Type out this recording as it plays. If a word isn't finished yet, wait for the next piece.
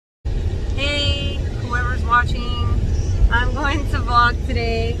watching. I'm going to vlog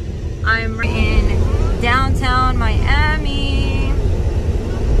today. I'm in downtown Miami.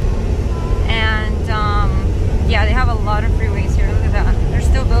 And yeah, they have a lot of freeways here. Look at that. They're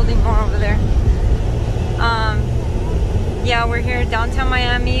still building more over there. Yeah, we're here in downtown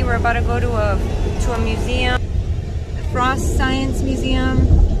Miami. We're about to go to a museum, the Frost Science Museum.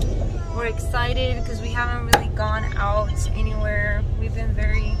 We're excited because we haven't really gone out anywhere. We've been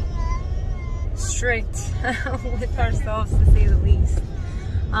very strict with ourselves, to say the least.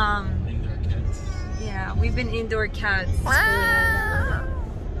 Yeah, we've been indoor cats for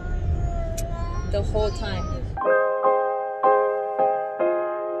the whole time.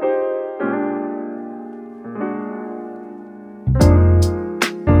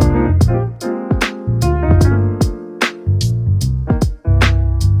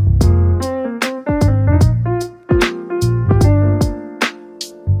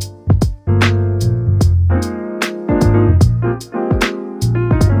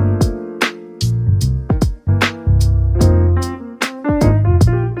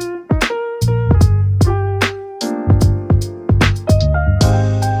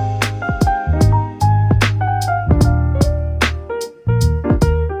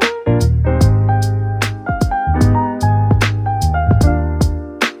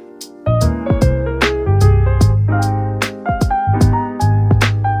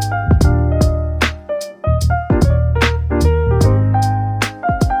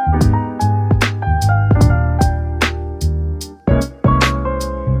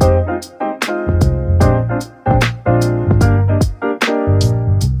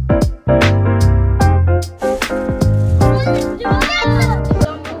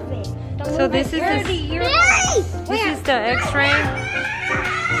 So this is the X-ray.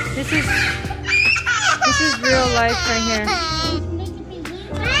 This is real life right here.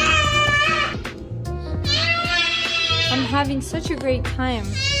 I'm having such a great time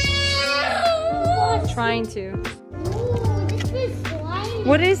trying to.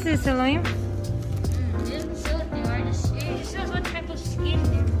 What is this, Elaine? It shows what type of skin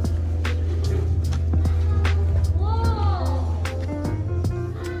there is.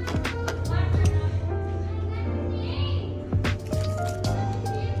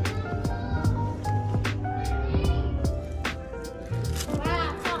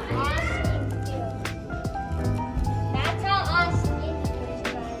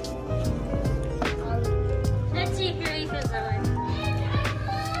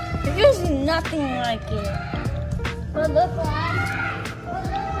 There's nothing like it. But look like.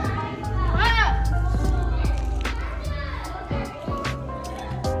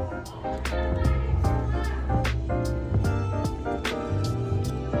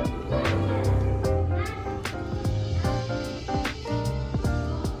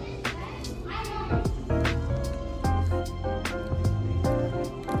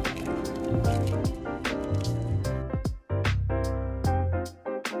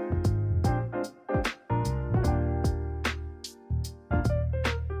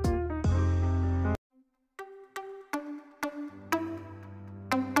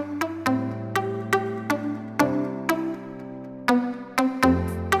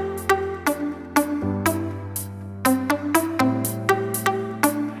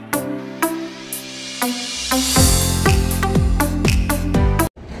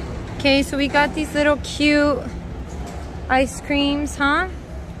 Okay, so we got these little cute ice creams, huh?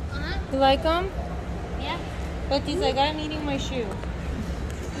 You like them? Yeah. But these, like, I'm eating my shoe.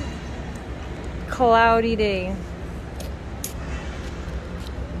 Cloudy day.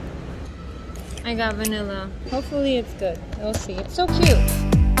 I got vanilla. Hopefully it's good. We'll see. It's so cute.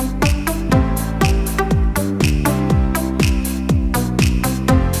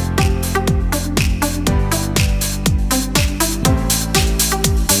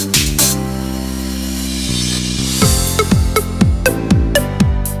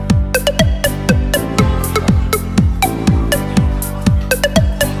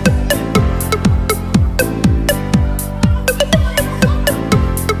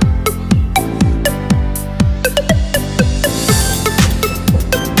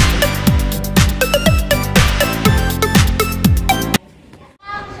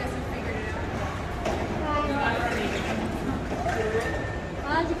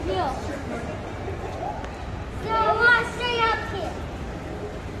 How'd you feel? So I want to stay up here.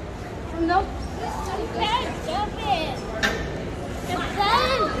 Nope. You can't jump it. You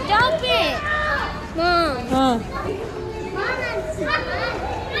can't jump it. Mom. Huh.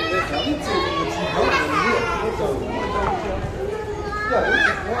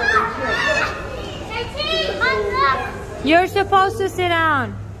 You're supposed to sit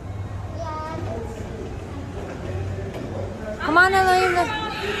down. Come on, Elohim.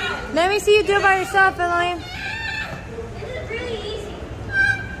 Let me see you do it by yourself, Elohim. This is really easy.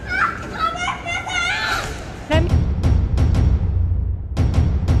 Let me.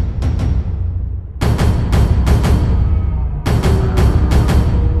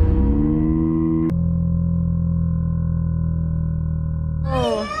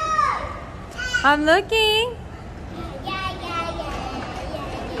 Oh, I'm looking.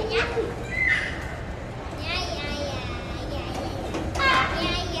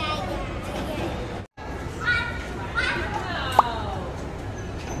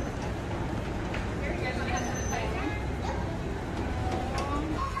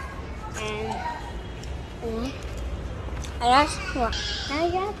 Alas, what? I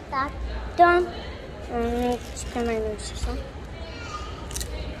got that done. Spend my nose or something.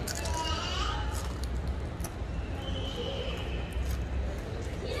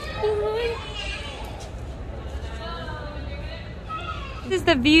 This is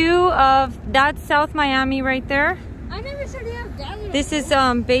the view of, that's South Miami right there. I never said you have down. This is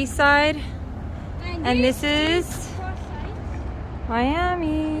Bayside, and this is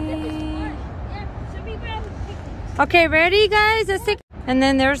Miami. Okay, ready guys? Let's take, and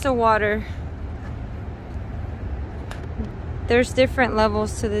then there's the water. There's different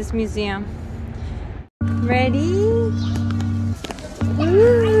levels to this museum. Ready?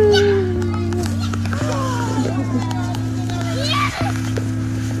 Ooh.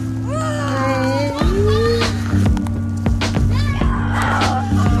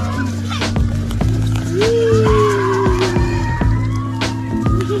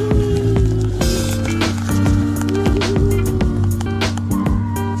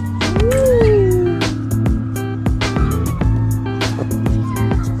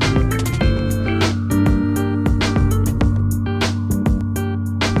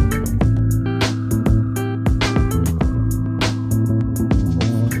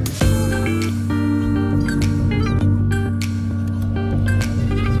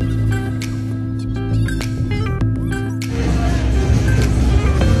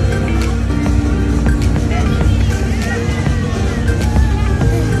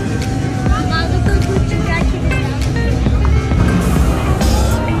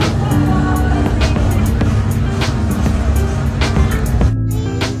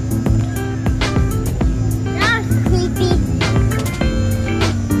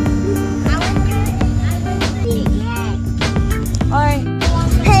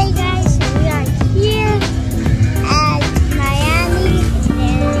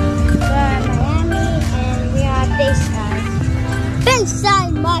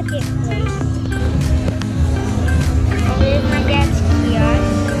 Bayside Marketplace. And here's my dad's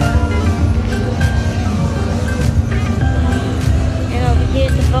kiosk. And over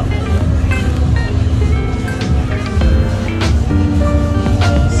here's the boat.